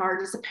very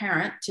hard as a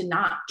parent to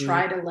not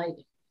try to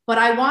but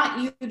I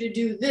want you to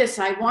do this.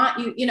 I want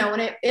you,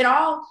 and it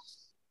all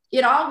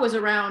was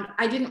around,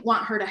 I didn't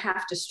want her to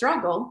have to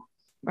struggle.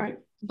 Right.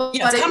 But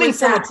it's coming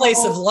from a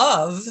place of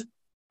love.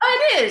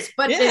 It is,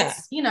 but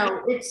it's,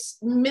 it's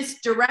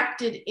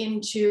misdirected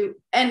into,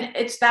 and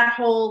it's that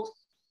whole,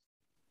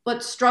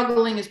 but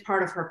struggling is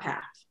part of her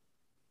path.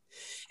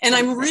 And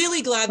I'm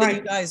really glad that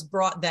you guys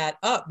brought that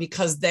up,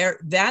 because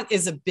that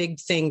is a big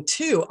thing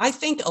too. I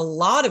think a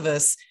lot of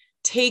us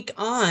take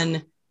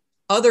on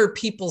other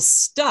people's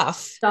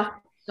stuff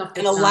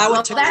and allow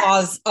it to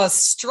cause us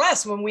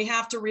stress when we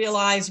have to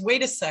realize,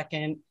 wait a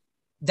second,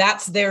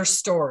 that's their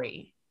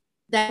story.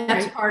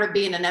 That's part of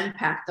being an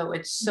empath, though.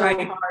 It's so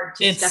hard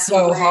to step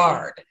away.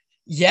 Hard.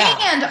 Yeah.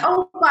 And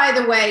by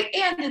the way,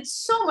 it's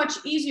so much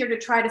easier to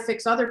try to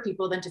fix other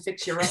people than to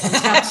fix your own.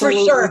 For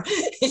sure.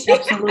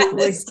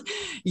 Absolutely.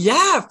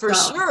 Yeah, for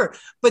sure.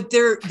 But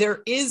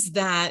there is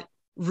that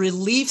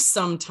relief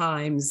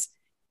sometimes.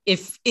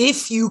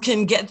 If you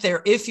can get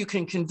there, if you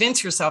can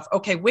convince yourself,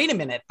 okay, wait a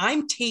minute,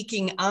 I'm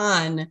taking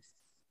on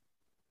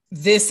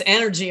this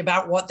energy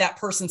about what that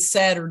person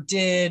said or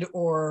did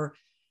or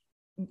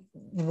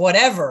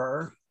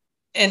whatever,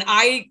 and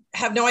I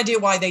have no idea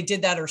why they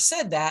did that or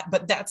said that,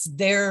 but that's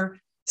their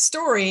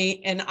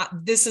story, and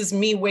this is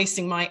me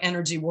wasting my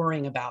energy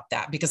worrying about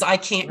that because I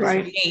can't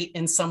create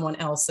in someone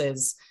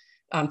else's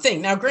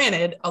thing. Now,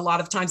 granted, a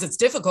lot of times it's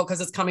difficult because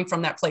it's coming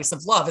from that place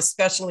of love,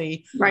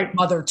 especially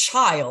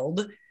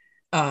mother-child.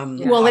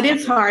 Well, it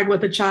is hard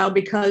with a child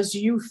because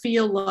you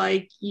feel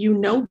like you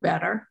know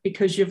better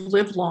because you've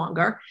lived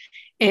longer,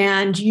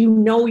 and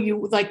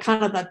you like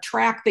kind of the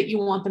track that you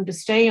want them to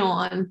stay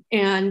on.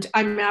 And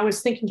I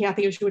was thinking,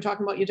 Kathy, as you were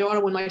talking about your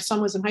daughter, when my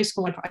son was in high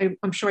school,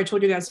 I'm sure I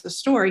told you guys the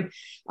story.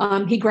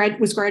 He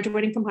was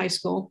graduating from high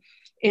school.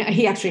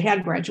 He actually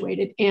had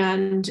graduated,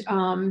 and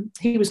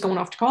he was going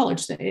off to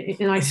college.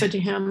 And I said to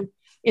him,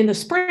 in the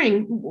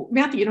spring,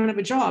 Matthew, you don't have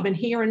a job. And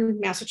here in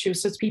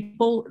Massachusetts,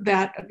 people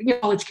that,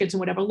 college kids and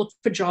whatever, look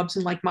for jobs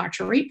in like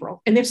March or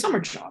April. And they're summer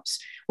jobs,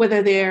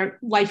 whether they're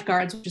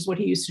lifeguards, which is what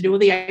he used to do, or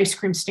the ice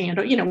cream stand,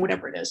 or,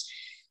 whatever it is.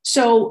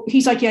 So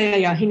he's like,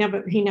 yeah. He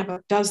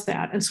never does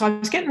that. And so I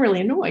was getting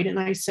really annoyed. And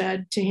I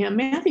said to him,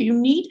 Matthew, you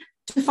need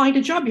to find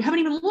a job. You haven't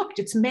even looked.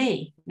 It's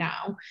May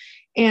now.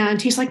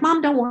 And he's like,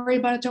 Mom, don't worry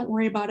about it. Don't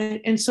worry about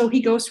it. And so he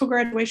goes to a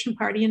graduation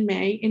party in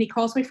May and he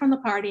calls me from the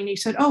party and he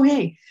said, oh,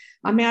 hey,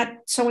 I'm at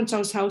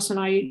so-and-so's house. And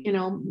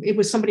it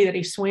was somebody that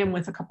he swam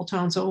with a couple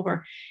towns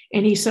over.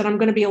 And he said, I'm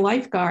going to be a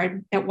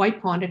lifeguard at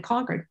White Pond in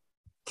Concord.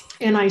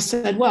 And I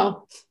said,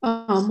 well,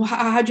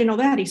 how'd you know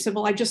that? He said,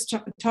 well, I just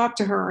talked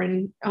to her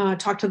and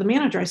talked to the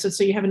manager. I said,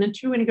 so you have an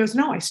interview? And he goes,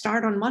 no, I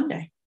start on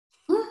Monday.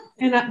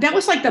 And that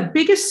was like the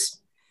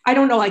biggest, I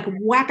don't know, like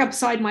whack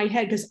upside my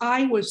head because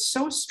I was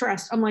so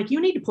stressed. I'm like,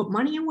 you need to put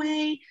money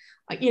away.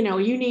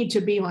 You need to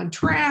be on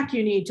track.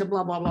 You need to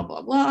blah, blah, blah,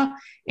 blah, blah.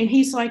 And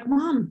he's like,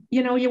 Mom,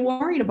 you're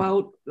worried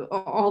about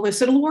all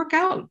this. It'll work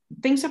out.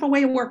 Things have a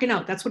way of working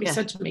out. That's what he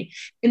said to me.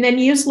 And then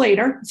years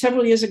later,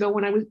 several years ago,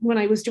 when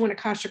I was doing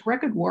Akashic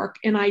record work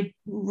and I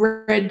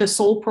read the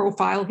soul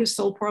profile, his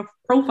soul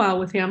profile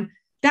with him,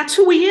 that's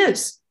who he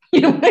is.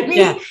 You know what I mean?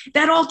 Yeah.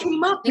 That all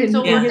came up in his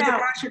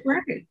Akashic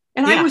record.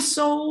 And I was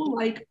so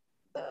like,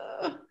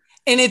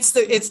 and it's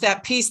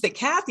that piece that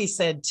Kathy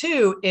said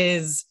too,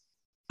 is,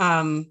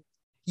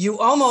 you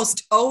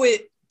almost owe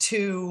it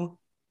to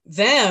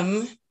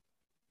them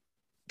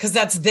because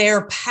that's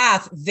their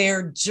path,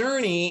 their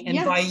journey.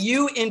 And by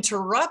you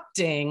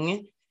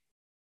interrupting,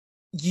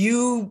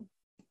 you,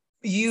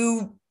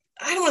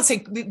 I don't want to say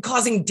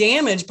causing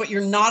damage, but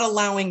you're not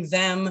allowing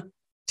them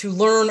to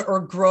learn or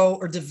grow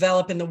or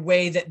develop in the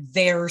way that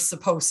they're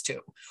supposed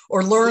to,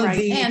 or learn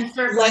and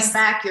circling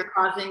back, you're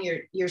causing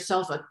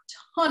yourself a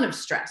ton of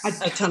stress.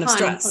 A ton of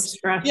stress.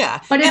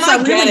 Yeah. But it's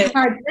a really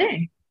hard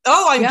thing.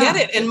 Oh, I get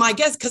it. And my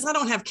guess, because I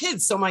don't have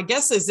kids, so my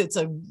guess is it's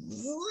a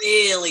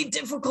really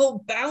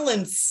difficult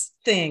balance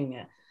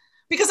thing.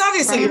 Because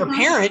obviously you're a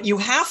parent, you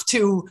have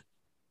to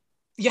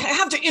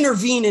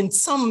intervene in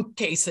some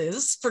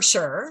cases, for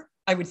sure,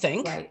 I would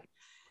think. Right.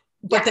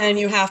 But then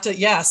you have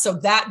to, so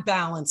that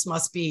balance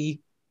must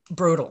be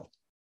brutal.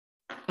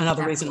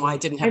 Another reason why I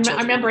didn't have children.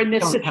 I remember in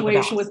this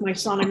situation with my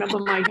son, I remember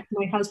my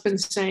husband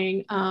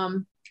saying,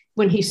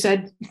 when he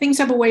said, things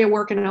have a way of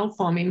working out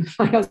for me.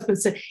 My husband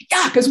said,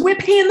 yeah, because we're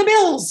paying the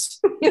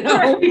bills,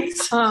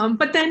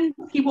 but then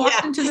he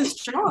walked into this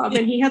job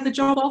and he had the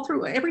job all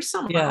through every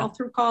summer, all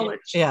through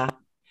college. Yeah.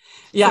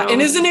 So,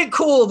 and isn't it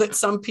cool that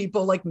some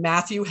people like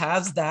Matthew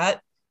has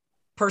that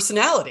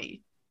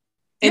personality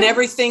in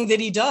everything that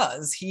he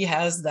does? He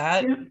has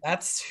that. Yeah.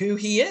 That's who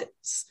he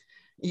is.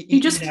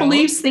 He just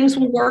believes things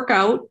will work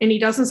out and he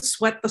doesn't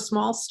sweat the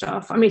small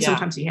stuff. I mean,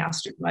 sometimes he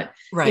has to, but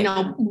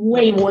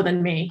way more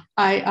than me.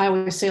 I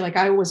always say like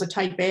I was a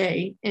type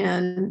A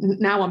and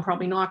now I'm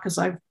probably not because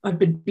I've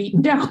been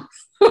beaten down.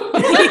 But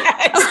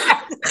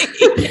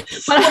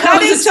that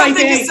is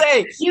something to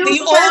say. The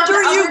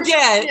older you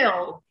get,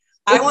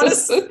 I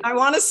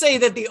want to say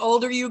that the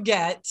older you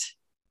get,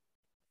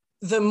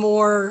 the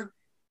more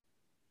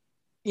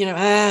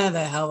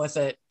the hell with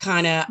it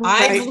kind of.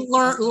 I've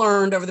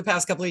learned over the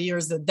past couple of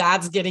years that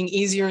that's getting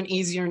easier and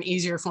easier and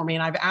easier for me.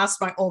 And I've asked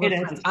my older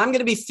friends, I'm going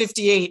to be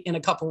 58 in a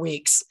couple of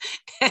weeks.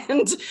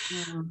 And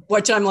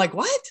which I'm like,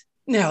 what?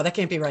 No, that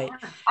can't be right.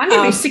 I'm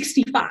going to be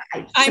 65.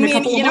 I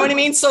mean, you know what I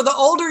mean? So the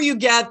older you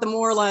get, the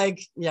more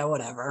like,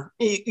 whatever.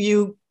 I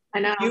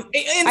know.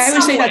 I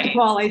always say that to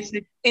Paul. I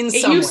said,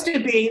 it used to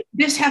be,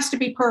 this has to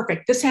be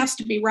perfect. This has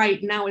to be right.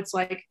 Now it's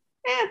like,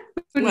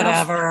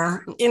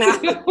 whatever,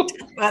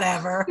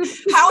 whatever.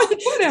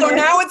 So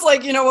now it's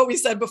like, what we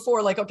said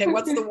before, like, okay,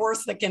 what's the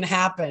worst that can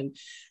happen?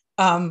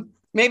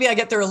 Maybe I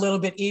get there a little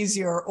bit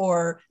easier,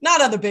 or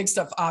not on the big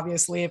stuff,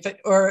 obviously,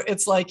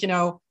 it's like,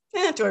 do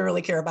I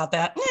really care about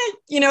that?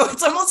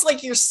 It's almost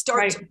like you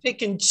start to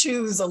pick and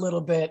choose a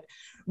little bit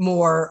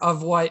more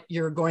of what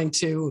you're going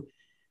to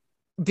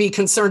be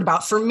concerned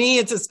about. For me,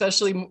 it's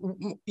especially,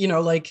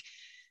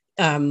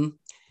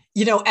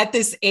 at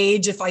this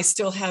age, if I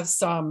still have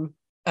some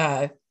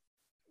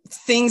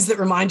things that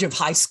remind you of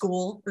high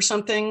school or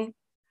something,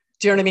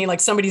 do you know what I mean? Like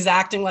somebody's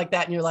acting like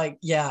that and you're like,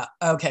 yeah,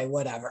 okay,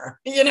 whatever.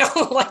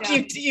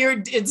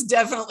 It's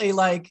definitely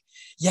like,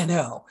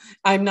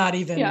 I'm not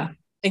even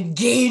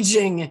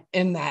engaging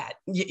in that,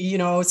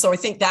 So I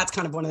think that's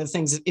kind of one of the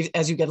things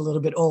as you get a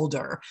little bit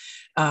older,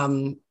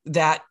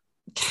 that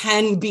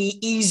can be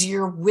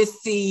easier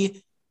with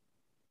the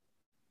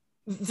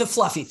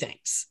fluffy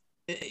things.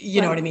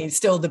 You know what I mean?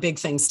 Still, the big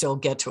things still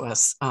get to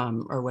us,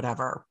 or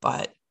whatever.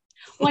 But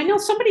I know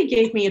somebody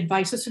gave me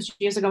advice. This was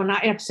years ago, and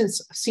I have since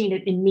seen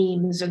it in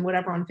memes and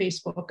whatever on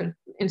Facebook and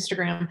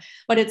Instagram.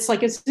 But it's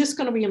like, is this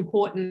going to be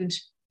important?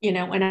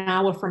 An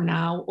hour from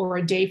now, or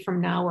a day from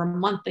now, or a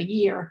month, a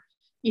year?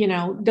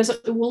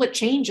 Will it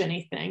change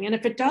anything? And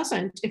if it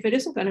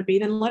isn't going to be,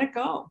 then let it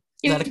go.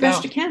 As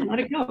best you can, let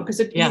it go, because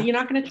you're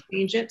not going to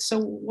change it. So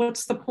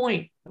what's the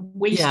point of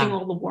wasting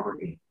all the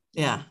worry?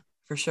 Yeah,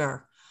 for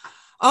sure.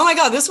 Oh my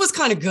God, this was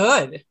kind of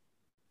good.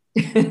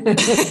 We think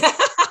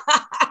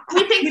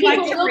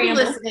people will be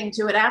listening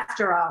to it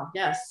after all.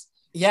 Yes.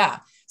 Yeah.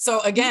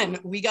 So again,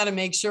 we got to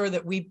make sure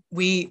that we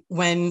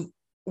when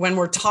when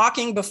we're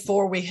talking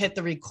before we hit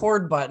the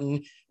record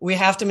button, we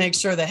have to make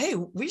sure that, hey,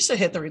 we should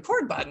hit the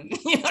record button.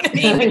 You know what I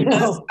mean?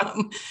 Because,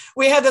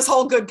 we had this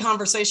whole good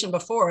conversation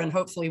before, and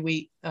hopefully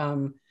we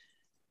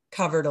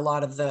covered a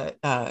lot of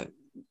the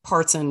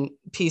parts and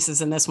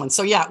pieces in this one.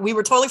 So yeah, we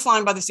were totally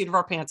flying by the seat of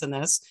our pants in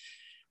this.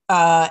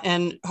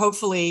 And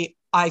hopefully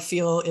I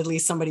feel at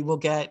least somebody will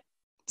get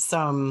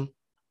some,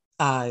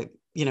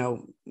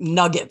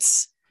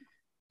 nuggets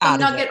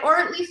out of it. Or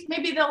at least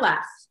maybe they'll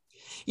laugh.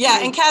 Yeah.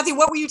 And Kathy,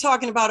 what were you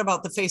talking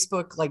about the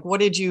Facebook? Like, what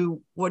did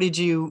you want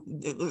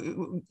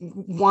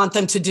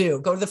them to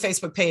do? Go to the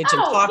Facebook page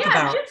and talk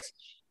about.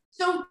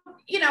 So,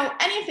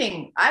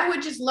 anything. I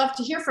would just love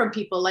to hear from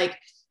people. Like,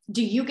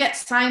 do you get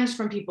signs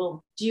from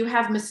people? Do you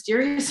have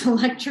mysterious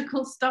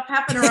electrical stuff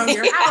happen around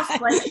your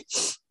house? Like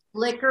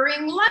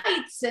flickering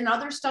lights and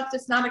other stuff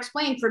that's not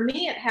explained. For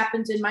me, it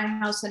happens in my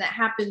house, and it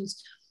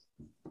happens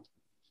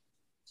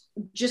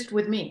just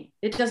with me.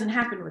 It doesn't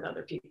happen with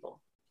other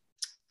people.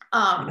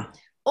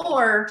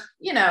 Or,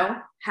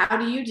 how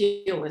do you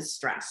deal with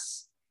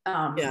stress?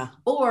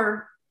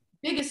 Or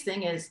biggest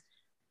thing is,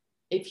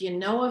 if you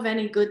know of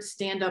any good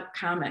stand-up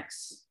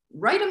comics,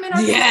 write them in our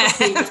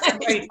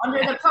Facebook page under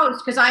the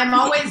post, because I'm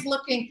always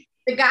looking.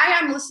 The guy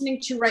I'm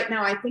listening to right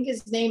now, I think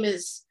his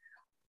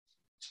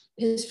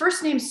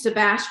first name's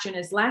Sebastian.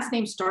 His last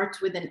name starts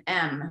with an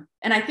M.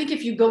 And I think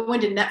if you go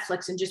into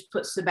Netflix and just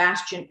put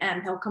Sebastian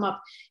M, he'll come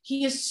up.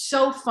 He is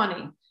so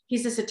funny.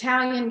 He's this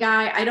Italian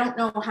guy. I don't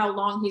know how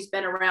long he's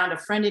been around. A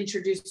friend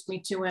introduced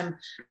me to him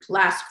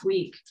last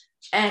week.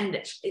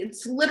 And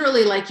it's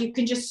literally like you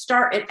can just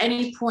start at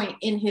any point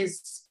in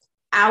his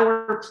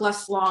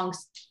hour-plus long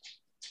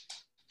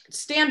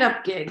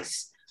stand-up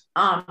gigs.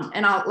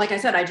 And like I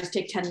said, I just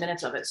take 10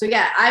 minutes of it. So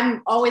yeah,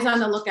 I'm always on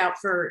the lookout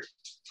for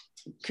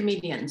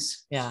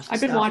comedians. Yeah.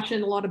 I've been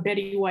watching a lot of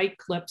Betty White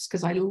clips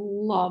because I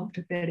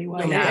loved Betty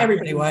White. Yeah,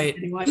 everybody loved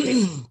Betty White.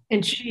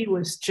 And she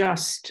was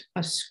just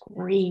a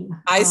scream.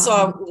 I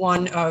saw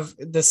one of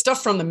the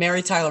stuff from the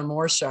Mary Tyler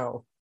Moore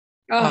show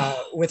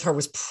with her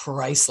was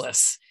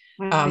priceless.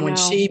 When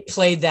she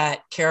played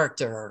that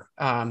character,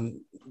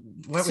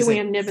 what was Sue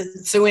Ann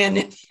Nivens. Sue Ann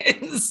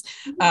Nivens.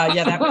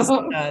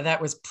 That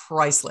was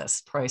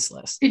priceless.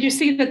 Did you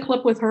see the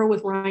clip with her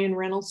with Ryan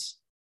Reynolds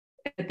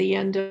at the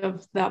end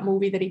of that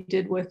movie that he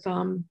did with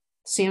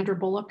Sandra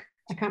Bullock?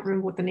 I can't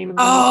remember what the name of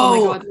the movie.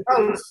 Oh my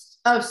God.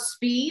 Of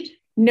Speed?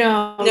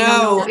 No.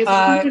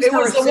 It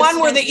was the one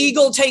where the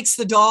eagle takes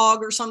the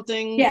dog or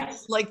something.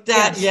 Yes. Like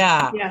that.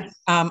 Yes. Yeah. Yes.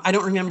 I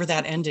don't remember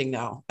that ending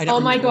though. Oh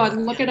my God.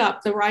 Look it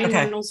up. The Ryan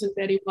Reynolds and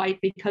Betty White,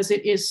 because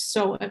it is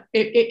so,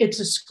 it's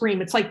a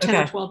scream. It's like 10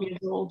 or 12 years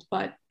old,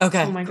 but oh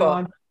my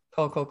God.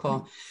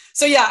 Cool.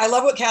 So yeah, I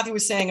love what Kathy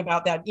was saying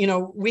about that.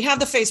 We have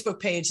the Facebook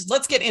page.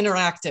 Let's get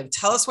interactive.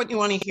 Tell us what you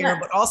want to hear,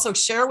 but also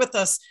share with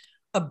us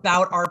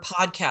about our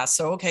podcast.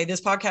 So,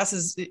 this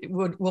podcast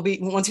will be,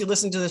 once you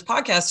listen to this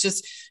podcast,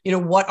 just,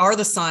 what are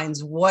the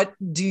signs? What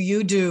do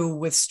you do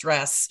with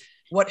stress?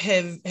 What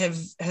have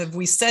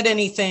we said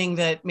anything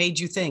that made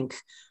you think,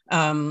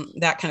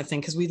 that kind of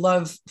thing? Because we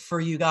love for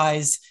you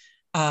guys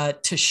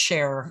to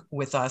share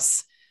with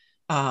us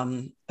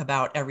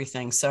about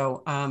everything.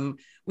 So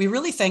we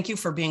really thank you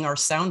for being our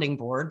sounding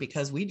board,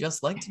 because we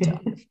just like to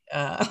talk.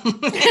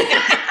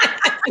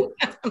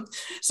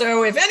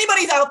 So if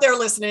anybody's out there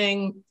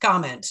listening,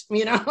 comment,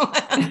 my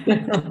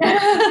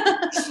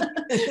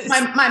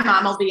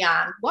mom will be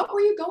on. What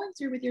were you going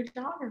through with your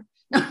daughter?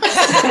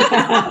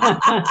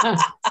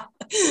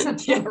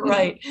 Yeah,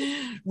 right.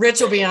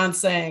 Rich will be on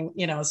saying,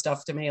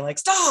 stuff to me like,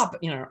 stop,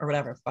 or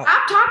whatever. But,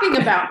 stop talking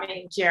about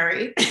me,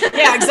 Jerry.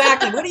 Yeah,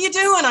 exactly. What are you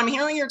doing? I'm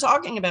hearing you're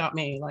talking about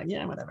me. Like,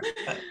 yeah, whatever.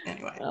 But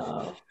anyway.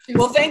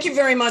 Well, thank you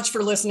very much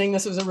for listening.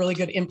 This was a really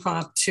good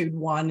impromptu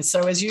one.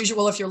 So as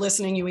usual, if you're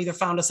listening, you either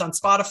found us on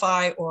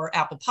Spotify or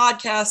Apple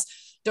Podcasts.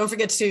 Don't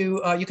forget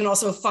to, you can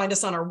also find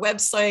us on our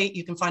website.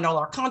 You can find all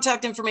our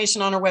contact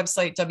information on our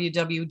website,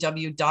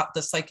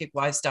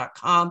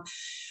 www.thepsychicwives.com.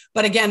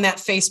 But again, that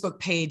Facebook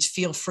page,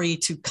 feel free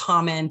to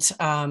comment,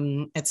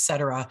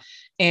 etc.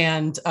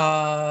 And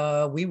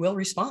we will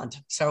respond.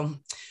 So, all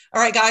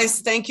right,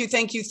 guys, thank you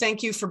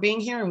for being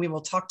here. And we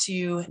will talk to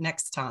you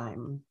next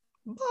time.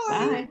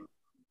 Bye.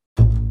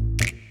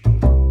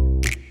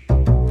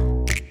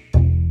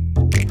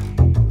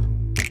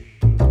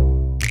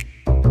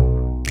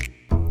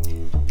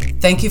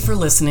 Thank you for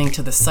listening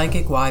to the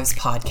Psychic Wives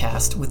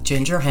podcast with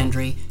Ginger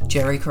Hendry,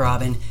 Jerry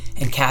Carabin,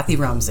 and Kathy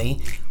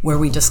Rumsey, where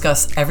we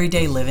discuss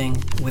everyday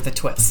living with a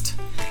twist.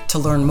 To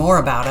learn more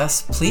about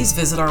us, please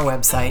visit our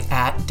website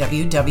at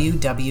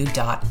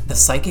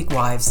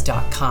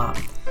www.thepsychicwives.com.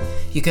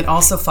 You can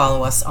also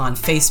follow us on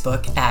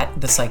Facebook at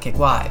The Psychic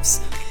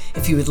Wives.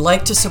 If you would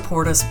like to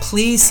support us,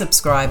 please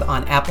subscribe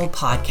on Apple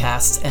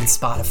Podcasts and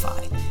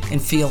Spotify. And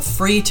feel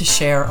free to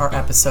share our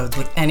episodes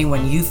with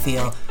anyone you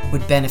feel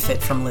would benefit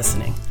from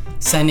listening.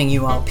 Sending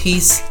you all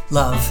peace,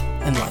 love,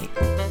 and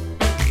light.